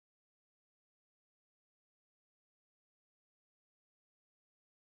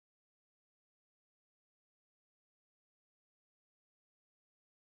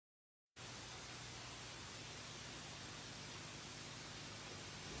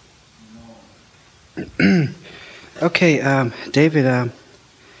Okay, David,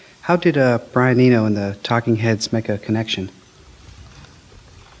 how did Brian Eno and the Talking Heads make a connection?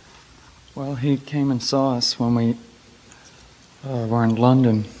 Well, he came and saw us when we were in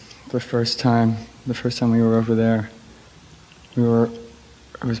London the first time we were over there. It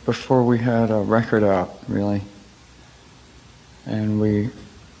was before we had a record out, really. And we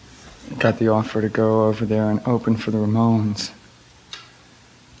got the offer to go over there and open for the Ramones.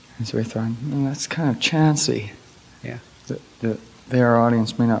 And so we thought, that's kind of chancy. Yeah. Their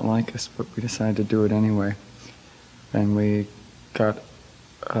audience may not like us, but we decided to do it anyway. And we got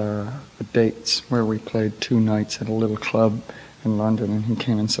dates where we played 2 nights at a little club in London, and he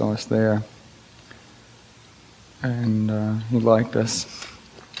came and saw us there. And he liked us.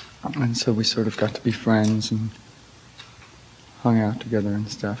 And so we sort of got to be friends and hung out together and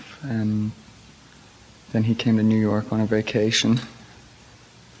stuff. And then he came to New York on a vacation.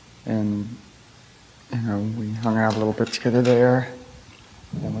 And, we hung out a little bit together there.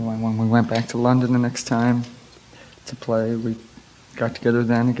 And when we went back to London the next time to play, we got together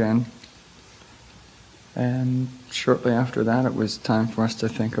then again. And shortly after that, it was time for us to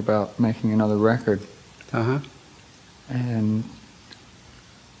think about making another record. Uh-huh. And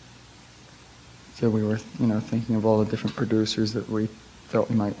so we were, thinking of all the different producers that we felt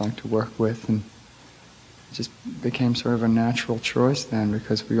we might like to work with, and it just became sort of a natural choice then,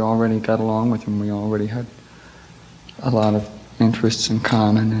 because we already got along with him. We already had a lot of interests in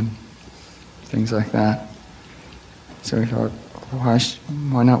common and things like that. So we thought,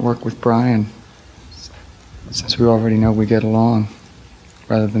 why not work with Brian, since we already know we get along,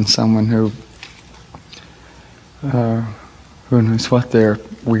 rather than someone who knows what their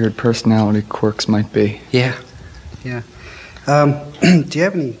weird personality quirks might be. Yeah. Do you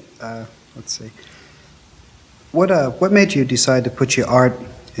have any, let's see, what made you decide to put your art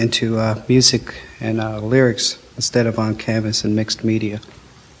into music and lyrics instead of on canvas and mixed media?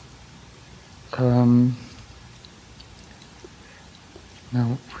 No.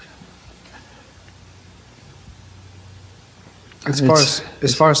 As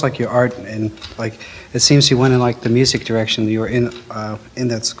far as like your art, and like it seems you went in like the music direction. You were in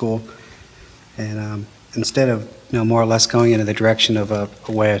that school, and instead of more or less going into the direction of a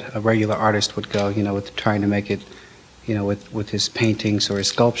way a regular artist would go, with trying to make it, with his paintings or his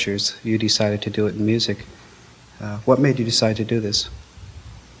sculptures, you decided to do it in music. What made you decide to do this?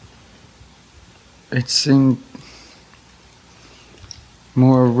 It seemed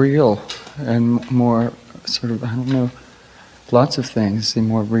more real and more sort of, I don't know, lots of things seem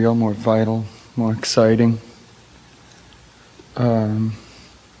more real, more vital, more exciting. It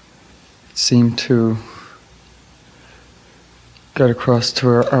seemed to get across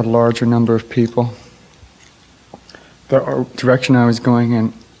to a larger number of people. The direction I was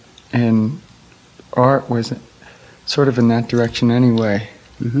going in art was sort of in that direction anyway.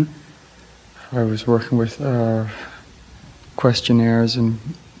 Mm-hmm. I was working with questionnaires and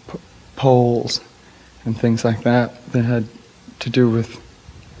polls and things like that had to do with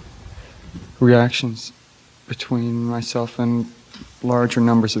reactions between myself and larger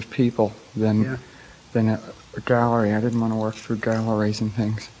numbers of people than a gallery. I didn't want to work through galleries and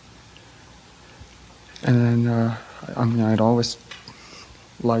things. And then, I'd always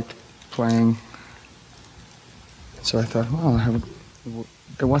liked playing, so I thought, well,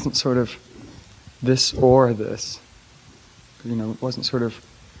 there wasn't sort of this or this. It wasn't sort of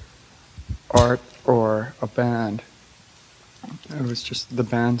art or a band. It was just the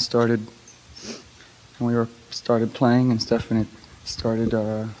band started, and we started playing and stuff, and it started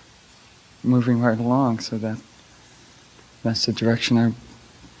moving right along. So that's the direction I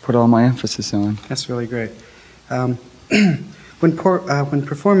put all my emphasis on. That's really great. When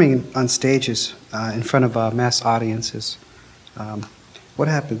performing on stages in front of mass audiences, what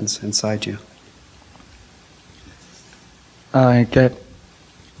happens inside you? I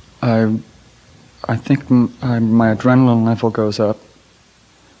think my adrenaline level goes up.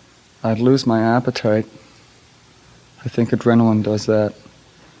 I'd lose my appetite. I think adrenaline does that.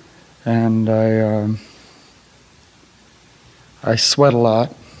 And I sweat a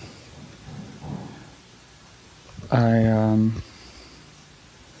lot.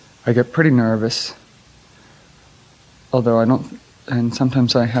 I get pretty nervous, although I don't, and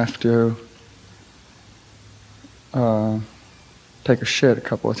sometimes I have to take a shit a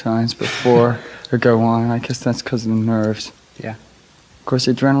couple of times before I go on. I guess that's because of the nerves. Yeah. Of course,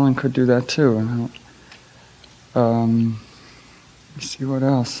 the adrenaline could do that too. And let's see what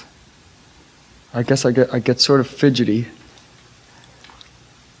else. I guess I get sort of fidgety.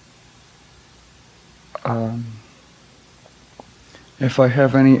 if I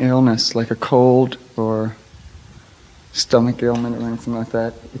have any illness, like a cold or stomach ailment or anything like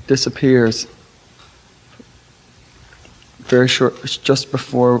that, it disappears very short, just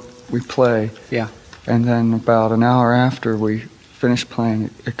before we play. Yeah. And then about an hour after we finish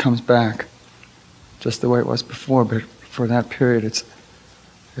playing, it comes back, just the way it was before. But for that period, it's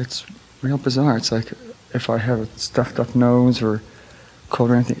real bizarre. It's like if I have a stuffed up nose or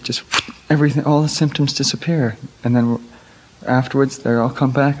cold or anything, it just everything, all the symptoms disappear, and then afterwards they all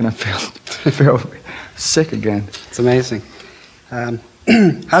come back, and I feel sick again. It's amazing.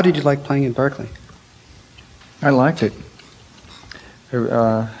 How did you like playing in Berkeley? I liked it.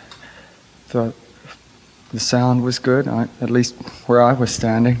 The sound was good, at least where I was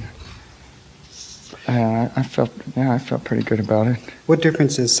standing. I felt pretty good about it. What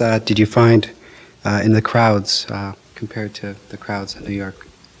differences did you find in the crowds compared to the crowds in New York?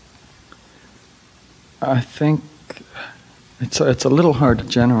 I think it's a little hard to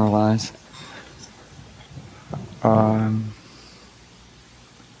generalize. I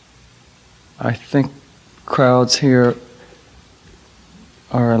think crowds here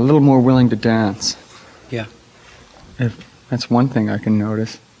are a little more willing to dance. Yeah. That's one thing I can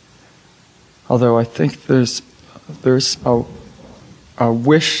notice. Although I think there's a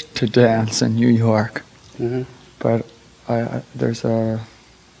wish to dance in New York, but I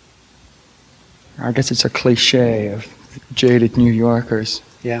guess it's a cliche of jaded New Yorkers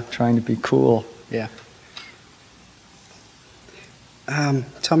trying to be cool. Yeah.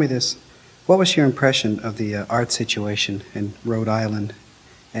 Tell me this. What was your impression of the art situation in Rhode Island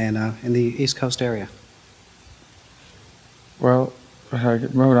and in the East Coast area? Well,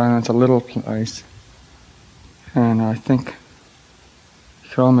 Rhode Island's a little place, and I think you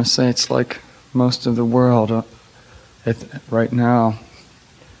could almost say it's like most of the world right now.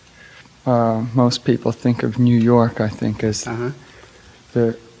 Most people think of New York, I think, as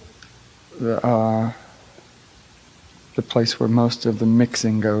the place where most of the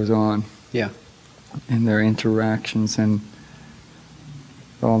mixing goes on. Yeah. And their interactions and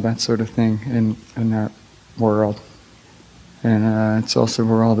all that sort of thing in that world. And it's also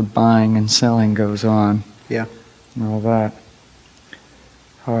where all the buying and selling goes on. Yeah. And all that.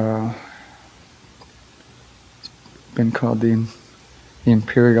 It's been called the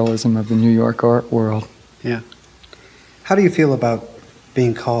imperialism of the New York art world. Yeah. How do you feel about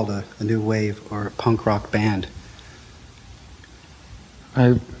being called a new wave or a punk rock band?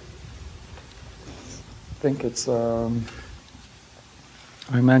 I think it's, I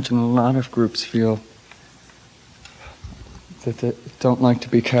imagine a lot of groups feel that they don't like to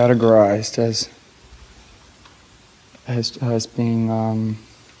be categorized as being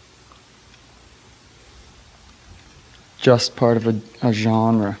just part of a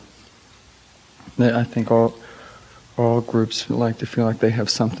genre. I think all groups like to feel like they have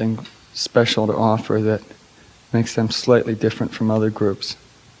something special to offer that makes them slightly different from other groups.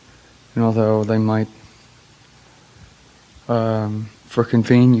 And although they might, for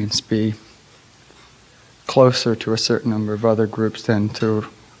convenience, be closer to a certain number of other groups than to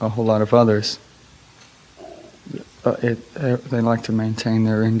a whole lot of others, they like to maintain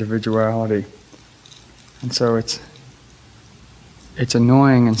their individuality. And so it's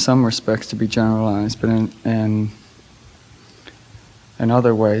annoying in some respects to be generalized, but in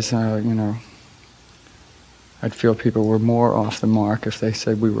other ways, I'd feel people were more off the mark if they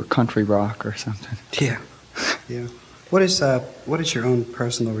said we were country rock or something. Yeah, yeah. What is your own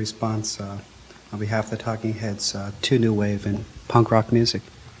personal response on behalf of the Talking Heads to new wave and punk rock music?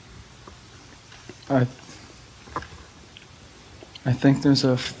 I think there's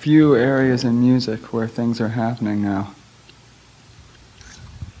a few areas in music where things are happening now,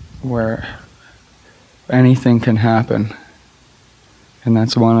 where anything can happen, and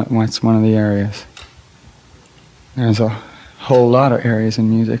that's one of the areas. There's a whole lot of areas in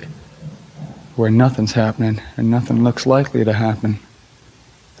music where nothing's happening and nothing looks likely to happen.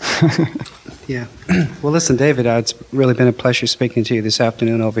 Yeah. Well, listen, David, it's really been a pleasure speaking to you this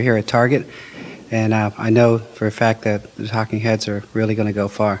afternoon over here at Target, and I know for a fact that the Talking Heads are really going to go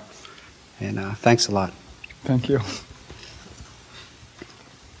far. And thanks a lot. Thank you.